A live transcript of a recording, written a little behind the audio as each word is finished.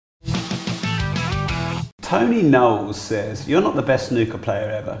Tony Knowles says, you're not the best snooker player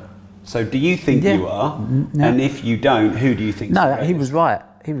ever. So do you think you are? No. And if you don't, who do you think? No, he was right.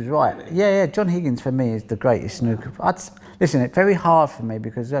 He was right. Yeah. John Higgins for me is the greatest snooker. Listen, it's very hard for me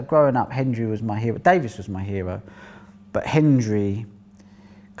because growing up, Hendry was my hero. Davis was my hero. But Hendry,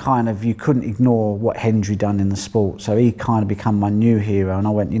 kind of, you couldn't ignore what Hendry done in the sport. So he kind of become my new hero. And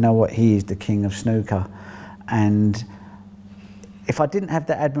I went, you know what, he is the king of snooker. And if I didn't have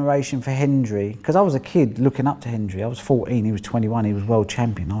that admiration for Hendry, because I was a kid looking up to Hendry. I was 14, he was 21, he was world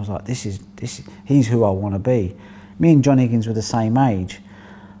champion. I was like, he's who I want to be. Me and John Higgins were the same age.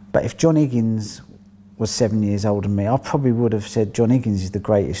 But if John Higgins was 7 years older than me, I probably would have said John Higgins is the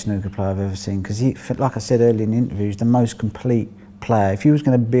greatest snooker player I've ever seen, because he, like I said earlier in the interview, he's the most complete player. If you was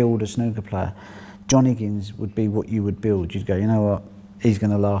going to build a snooker player, John Higgins would be what you would build. You'd go, you know what, he's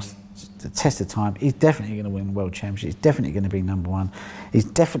going to last the test of time. He's definitely going to win world championship. He's definitely going to be #1. He's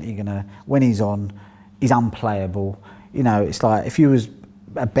definitely going to, when he's on, he's unplayable. You know, it's like if you was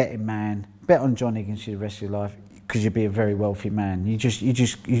a betting man, bet on John Higgins for the rest of your life, because you'd be a very wealthy man.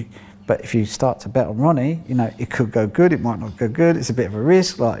 But if you start to bet on Ronnie, you know, it could go good, it might not go good. It's a bit of a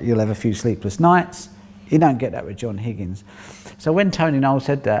risk. Like, you'll have a few sleepless nights. You don't get that with John Higgins. So when Tony Knowles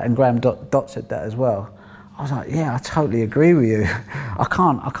said that, and Graham Dott said that as well, I was like, yeah, I totally agree with you. I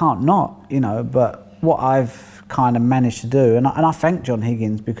can't not, you know. But what I've kind of managed to do, and I thank John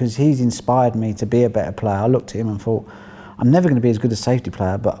Higgins, because he's inspired me to be a better player. I looked at him and thought, I'm never going to be as good a safety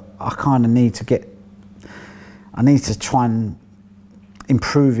player, but I kind of need to try and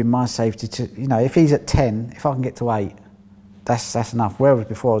improve in my safety to, you know, if he's at 10, if I can get to 8, that's enough. Whereas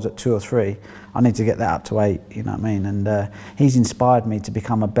before I was at 2 or 3, I need to get that up to 8, you know what I mean? And he's inspired me to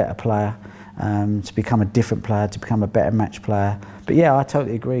become a better player, to become a different player, to become a better match player. But yeah, I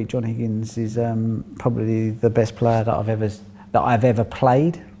totally agree. John Higgins is probably the best player that I've ever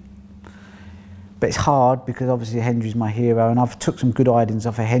played. But it's hard because obviously Hendry's my hero, and I've took some good ideas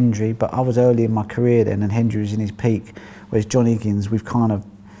off of Hendry, but I was early in my career then, and Hendry was in his peak. Whereas John Higgins, we're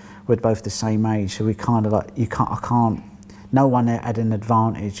both the same age, so we kind of like, no one had an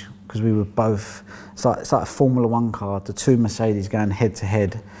advantage, because we were both, it's like a Formula 1 car, the two Mercedes going head to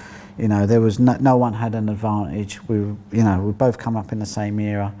head. You know, there was no one had an advantage. We both come up in the same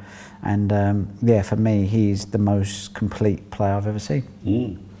era, and yeah, for me, he's the most complete player I've ever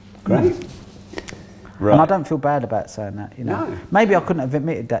seen. Great. Right. And I don't feel bad about saying that, you know. No. Maybe I couldn't have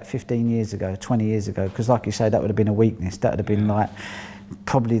admitted that 15 years ago, 20 years ago, because like you say, that would have been a weakness. That would have been like,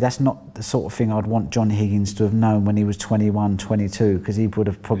 probably that's not the sort of thing I'd want John Higgins to have known when he was 21, 22, because he would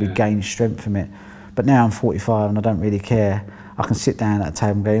have probably gained strength from it. But now I'm 45 and I don't really care. I can sit down at a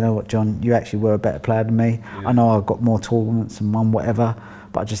table and go, you know what, John, you actually were a better player than me. Yeah. I know I've got more tournaments and won whatever,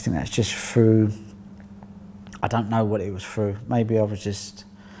 but I just think that's just through, I don't know what it was through. Maybe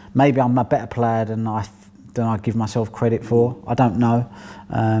I'm a better player than I give myself credit for. I don't know.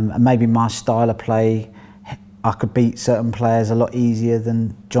 And maybe my style of play, I could beat certain players a lot easier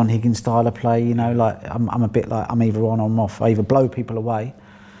than John Higgins' style of play. You know, like I'm a bit like, I'm either on or I'm off. I either blow people away,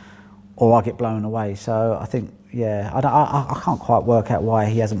 or I get blown away. So I think, yeah, I can't quite work out why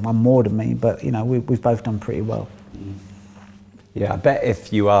he hasn't won more than me. But you know, we've both done pretty well. Yeah, I bet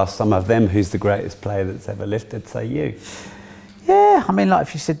if you ask some of them who's the greatest player that's ever lived, they'd say you. Yeah, I mean, like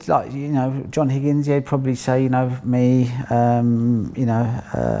if you said, like, you know, John Higgins, yeah, he'd probably say, you know, me, you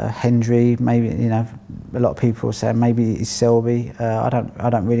know, Hendry, maybe, you know, a lot of people say maybe it's Selby. I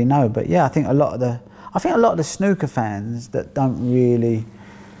don't really know, but yeah, I think a lot of the snooker fans that don't really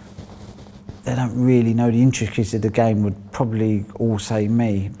know the intricacies of the game would probably all say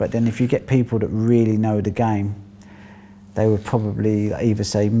me. But then if you get people that really know the game, they would probably either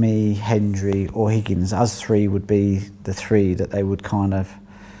say me, Hendry or Higgins. Us three would be the three that they would kind of,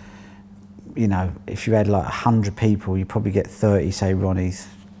 you know, if you had like 100 people, you probably get 30 say Ronnie,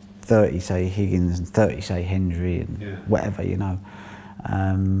 30 say Higgins, and 30 say Hendry, and whatever, you know.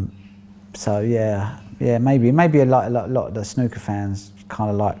 So yeah, maybe a lot of the snooker fans kind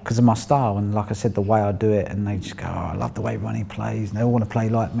of like, because of my style, and like I said, the way I do it, and they just go, oh, I love the way Ronnie plays, and they all want to play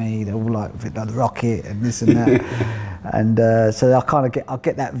like me, they all like the rocket and this and that. And so I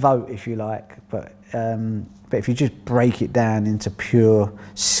get that vote, if you like, but if you just break it down into pure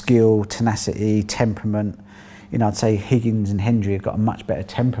skill, tenacity, temperament, you know, I'd say Higgins and Hendry have got a much better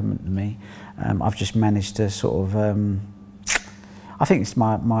temperament than me. I've just managed to sort of, I think it's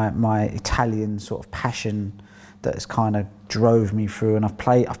my Italian sort of passion that has kind of drove me through, and I've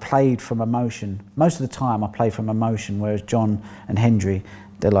played from emotion. Most of the time I play from emotion, whereas John and Hendry,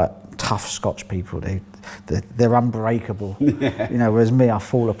 they're like tough Scotch people. They're unbreakable. You know, whereas me, I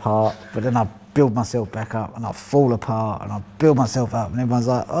fall apart, but then I build myself back up, and I fall apart, and I build myself up, and everyone's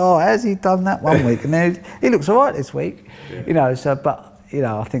like, oh, how's he done that one week? And then he looks all right this week, you know. So, but you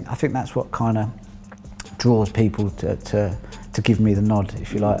know, I think that's what kind of draws people to give me the nod,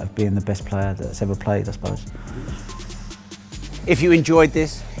 if you like, of being the best player that's ever played, I suppose. If you enjoyed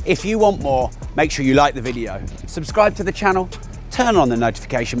this, if you want more, make sure you like the video, subscribe to the channel, turn on the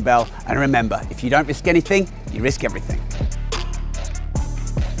notification bell, and remember, if you don't risk anything, you risk everything.